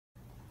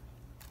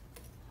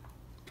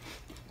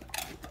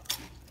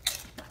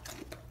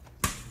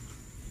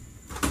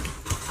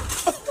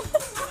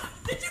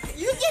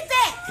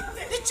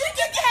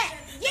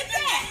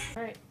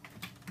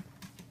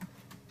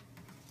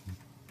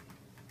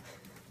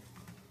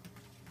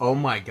Oh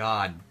my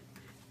god.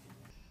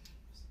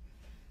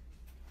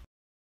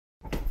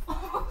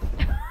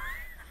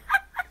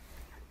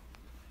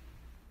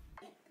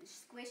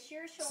 Squish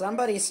your shoulders.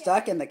 Somebody's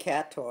stuck in the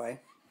cat toy.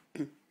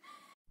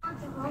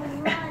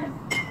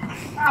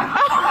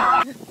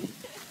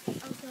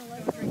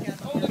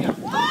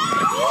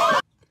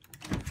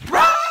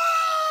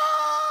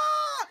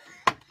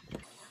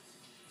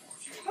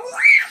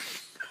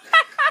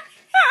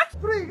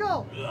 Three,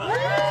 go! Oh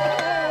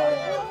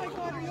my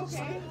god, are you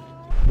okay?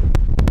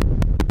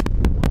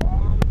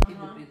 He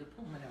would be the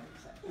pulmonary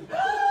section.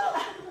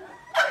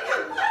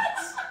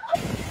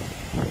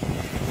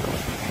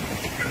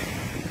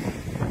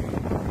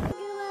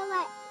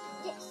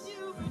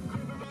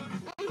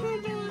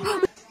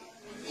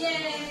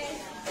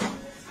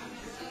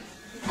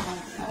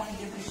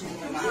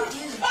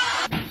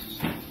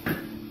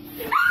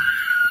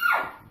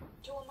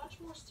 To a much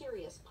more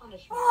serious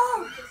punishment.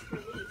 Just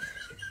released.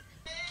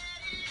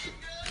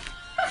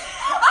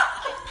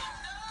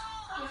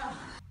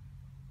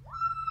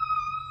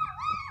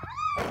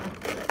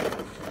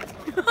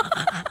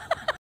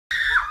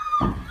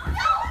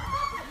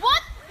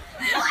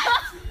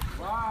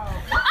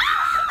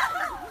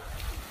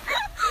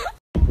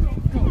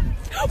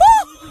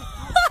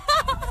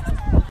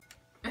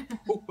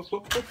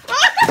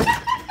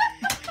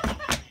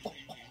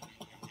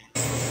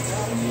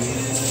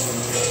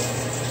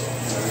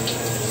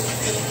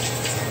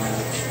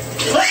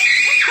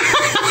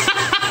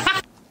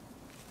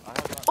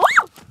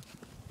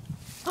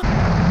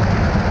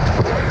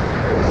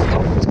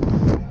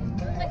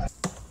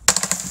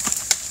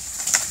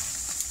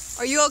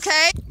 Are you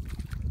okay?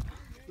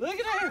 Look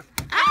at her!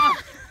 Ah!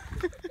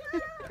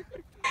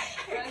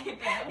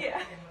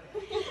 Yeah.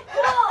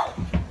 Whoa!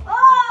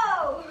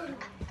 Oh!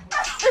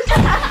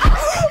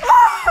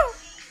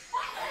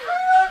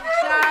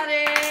 Got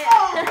it!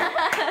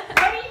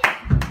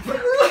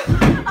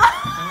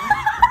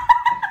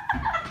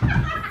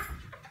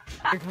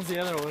 Here comes the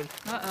other one.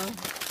 Uh-oh.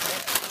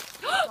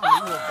 Oh,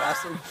 you little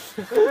bastard.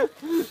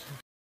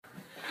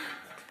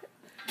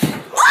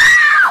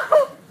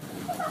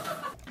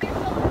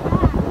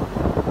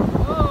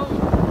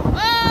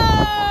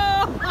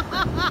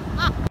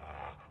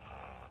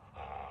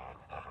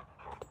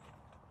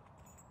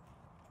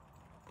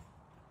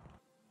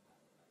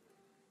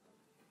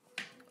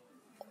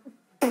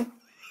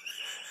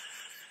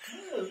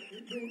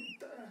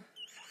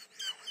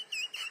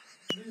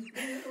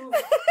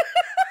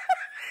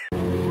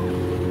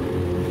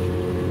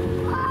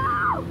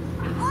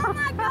 Oh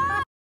my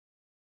god!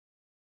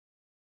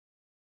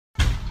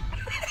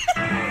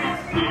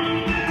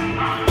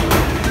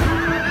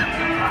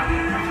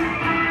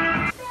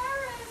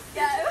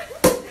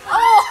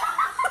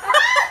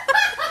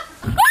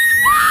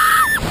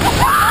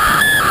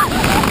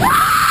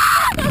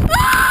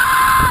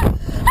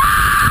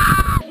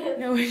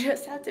 No, we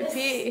just have to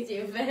pee.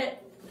 Stupid.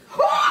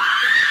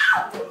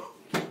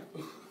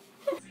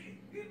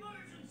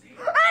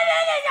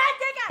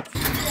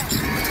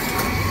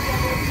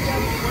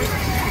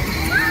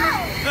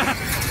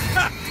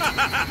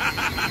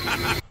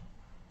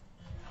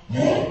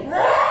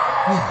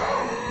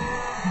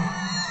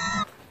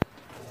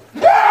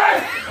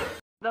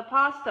 The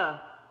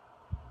pasta.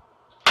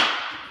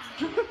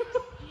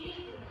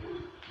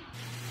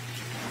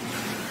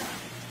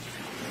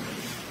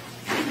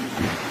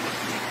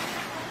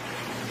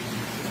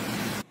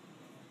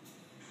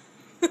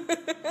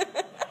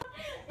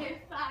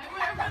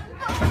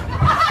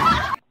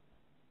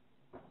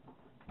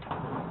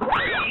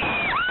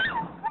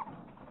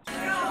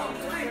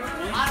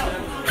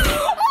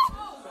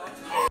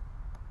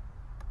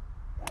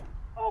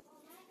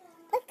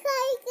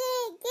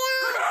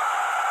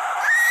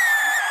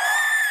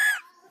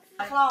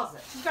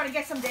 Closet. She's gonna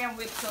get some damn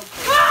whipped soap.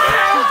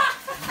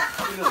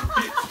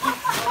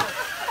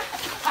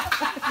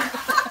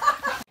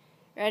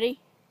 Ready?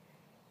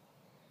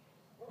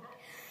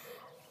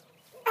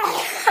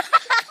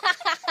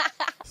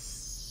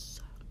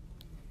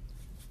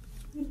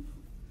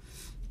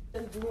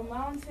 Just do a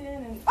mountain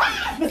and.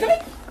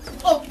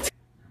 Oh!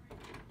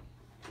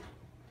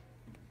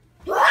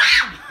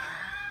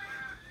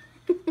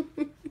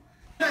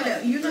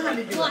 You know how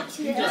to do it.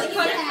 Just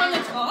cut it from the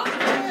top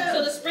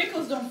so the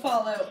sprinkles don't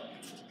fall out.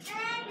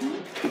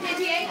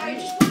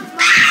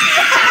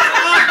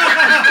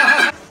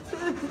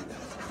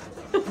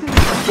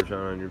 Parmesan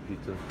on your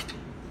pizza.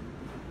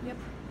 Yep.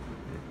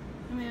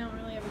 I mean, I don't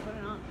really ever put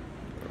it on.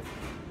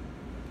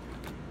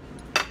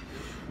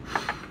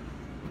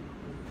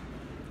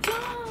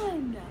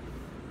 Done!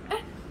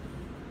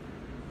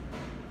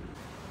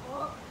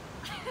 Oh,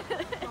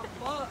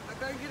 fuck. I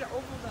gotta get it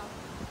over now.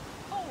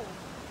 Oh.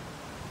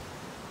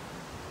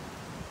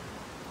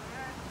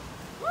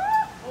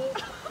 Oh.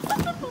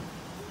 Oh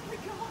my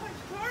gosh,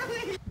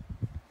 Carly!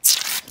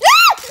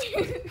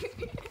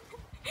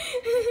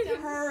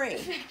 Hurry.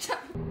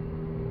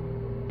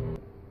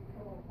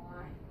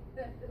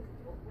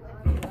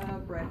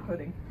 Bread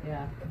pudding.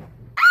 Yeah.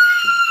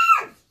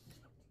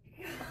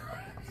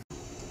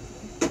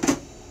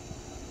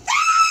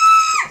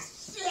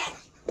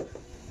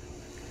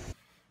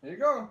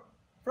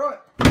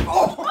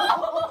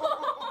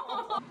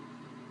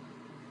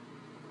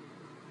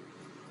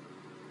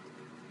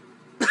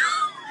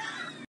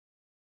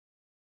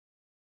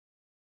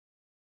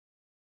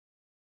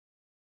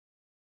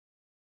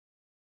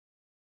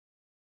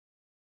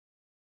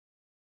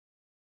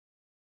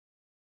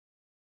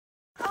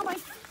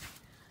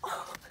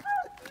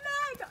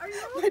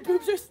 My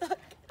boobs are stuck.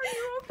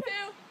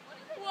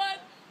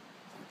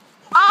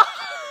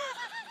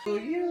 To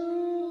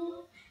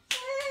you.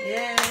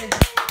 Yay.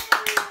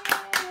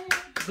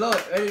 Blow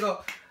it. Ready to go.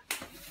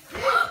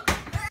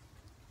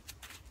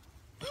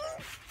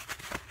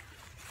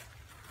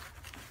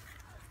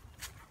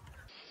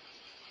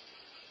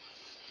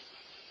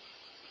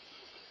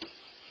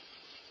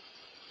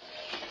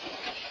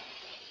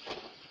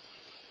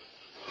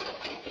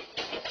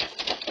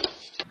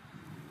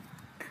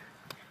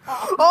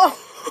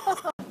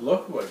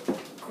 Look what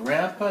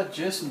Grandpa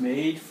just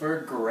made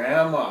for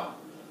Grandma.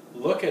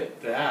 Look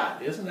at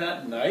that. Isn't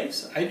that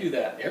nice? I do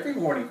that every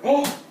morning.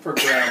 Oh, for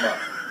Grandma.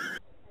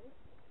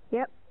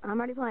 Yep, I'm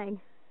already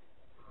playing.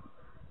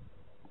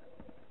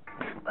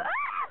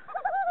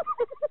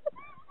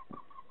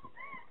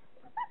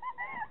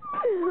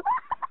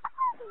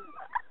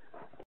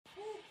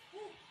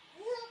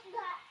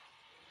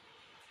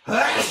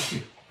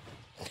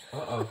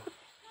 Uh-oh.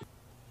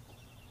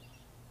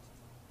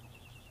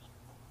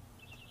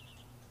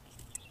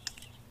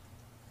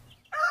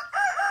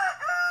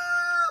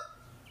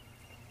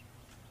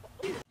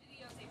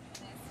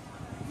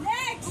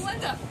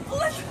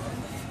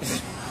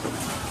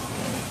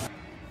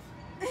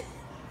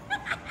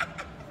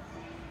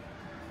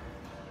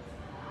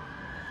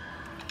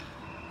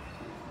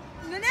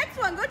 The next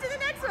one. Go to the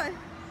next one.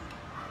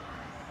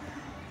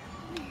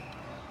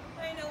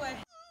 Ain't no way.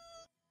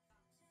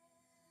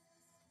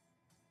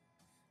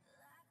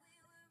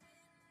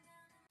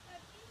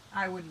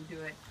 I wouldn't do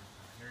it.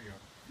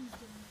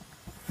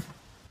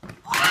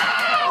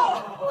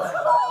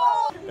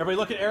 Everybody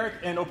look at Eric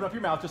and open up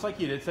your mouth just like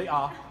he did. Say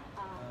ah.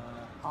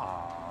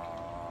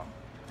 Ah.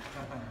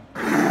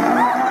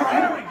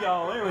 There we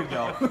go. There we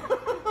go.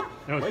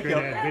 That was Wake great.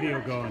 up. I had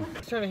video going.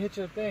 He's trying to hit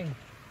you a thing.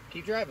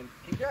 Keep driving.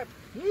 Keep driving.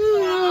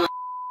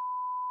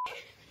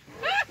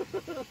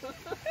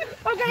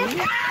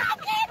 Okay.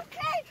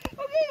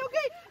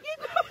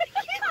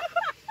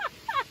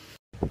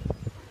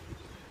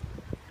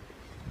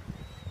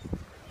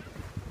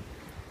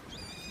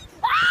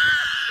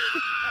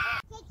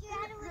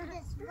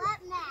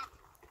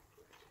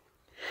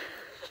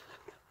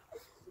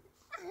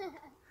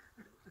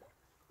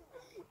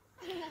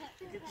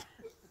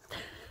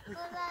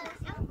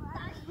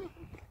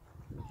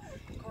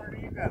 Carter,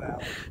 you got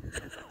out.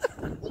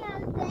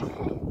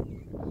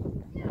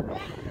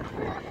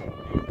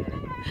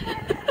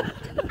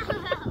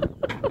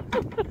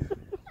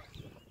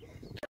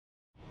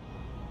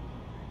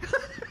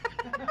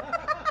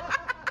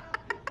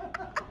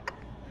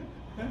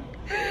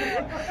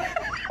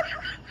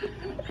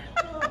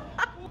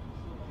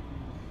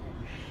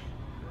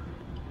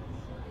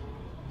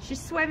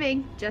 She's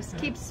swimming. Just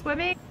keep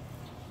swimming.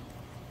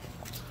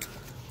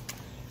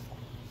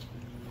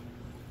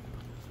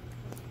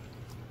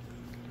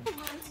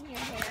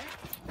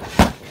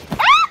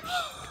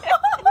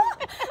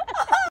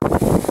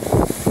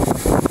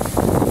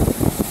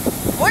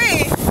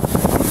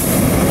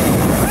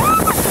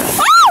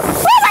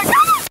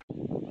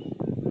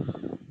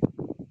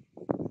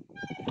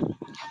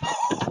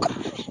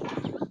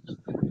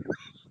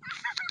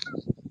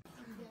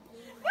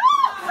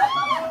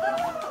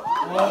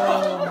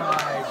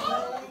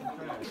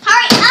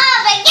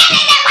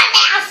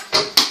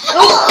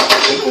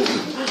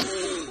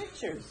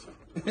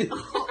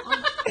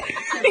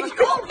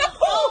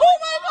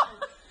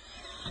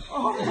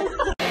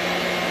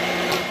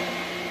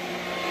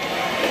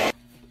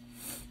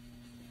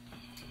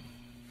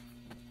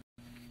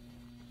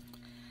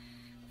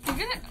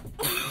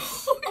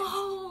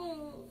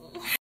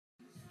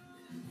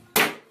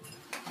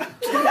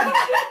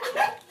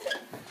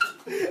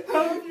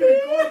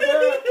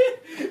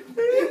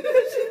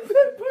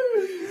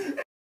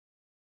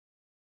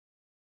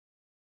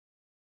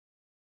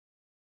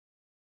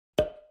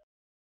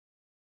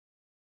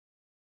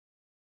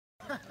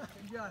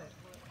 You got it.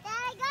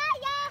 I got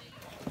ya.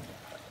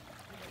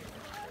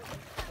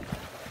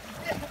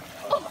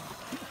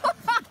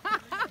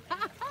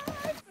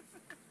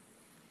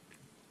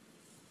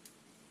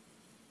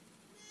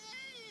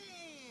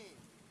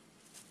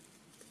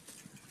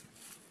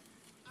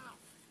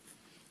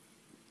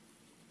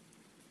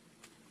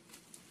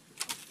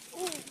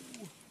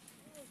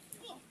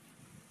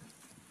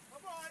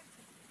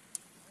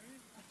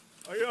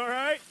 Are you all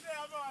right?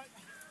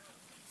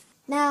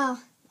 Now,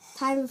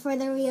 time for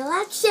the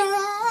re-election.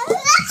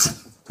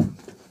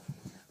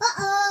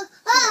 Uh-oh.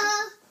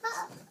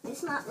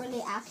 It's not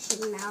really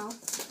action now.